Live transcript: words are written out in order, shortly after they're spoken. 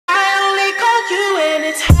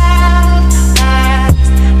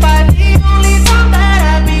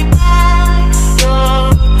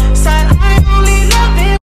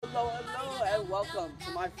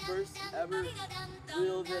cover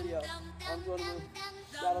real video. I'm going to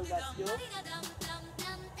battle that skill.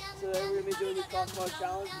 So then we're going to be doing the crossbar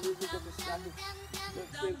challenge, music with a stack of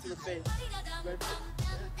cream to the face. Ready?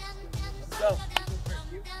 Go.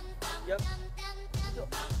 Yep.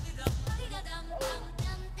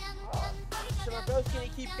 So we're both going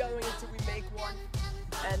to keep going until we make one.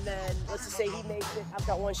 And then, let's just say he makes it. I've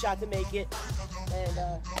got one shot to make it.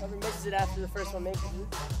 And whoever misses it after the first one makes it.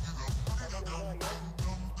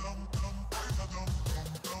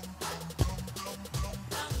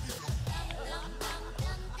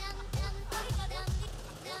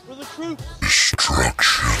 For the troops.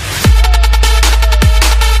 Destruction.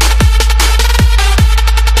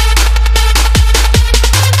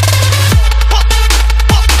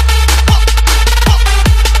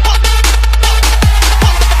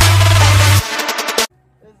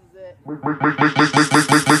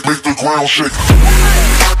 Make the ground shake.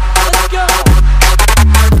 Let's go!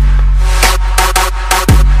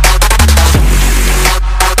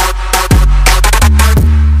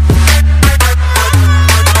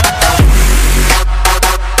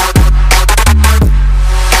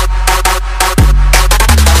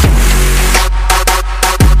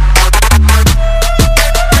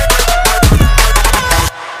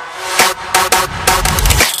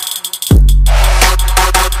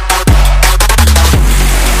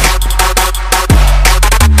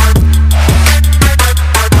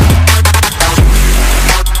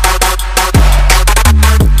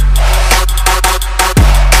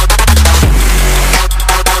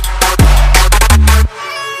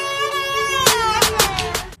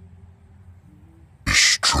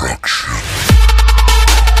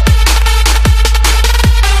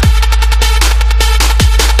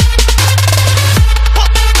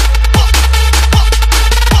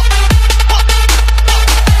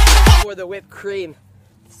 The whipped cream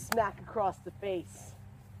smack across the face.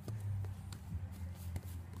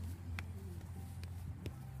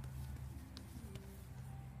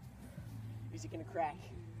 Is it gonna crack?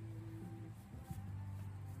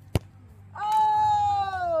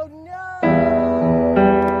 Oh no!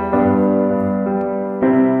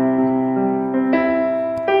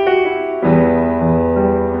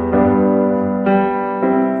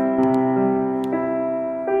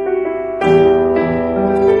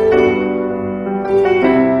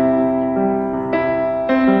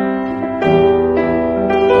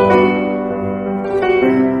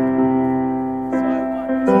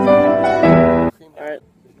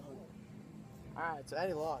 Alright, so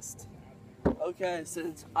Eddie lost. Okay,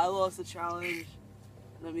 since I lost the challenge,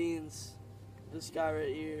 that means this guy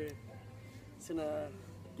right here is gonna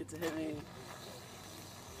get to hit me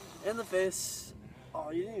in the face.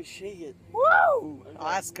 Oh, you didn't even shake it. Woo! Ooh, okay. Oh,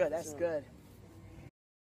 that's good, that's good.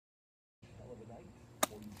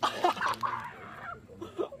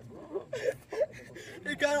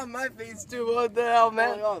 It got on my face too, what the hell,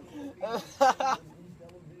 man?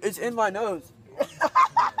 It's in my nose.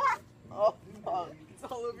 Oh, it's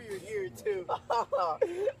all over your ear too.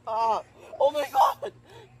 Oh my god!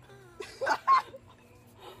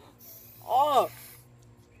 Oh!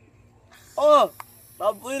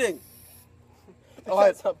 I'm bleeding. Oh,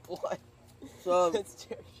 it's a blood. So, It's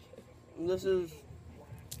your shit. this is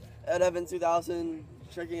Ed Evans 2000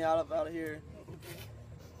 checking out of here.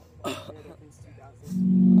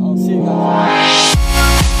 I'll see you guys.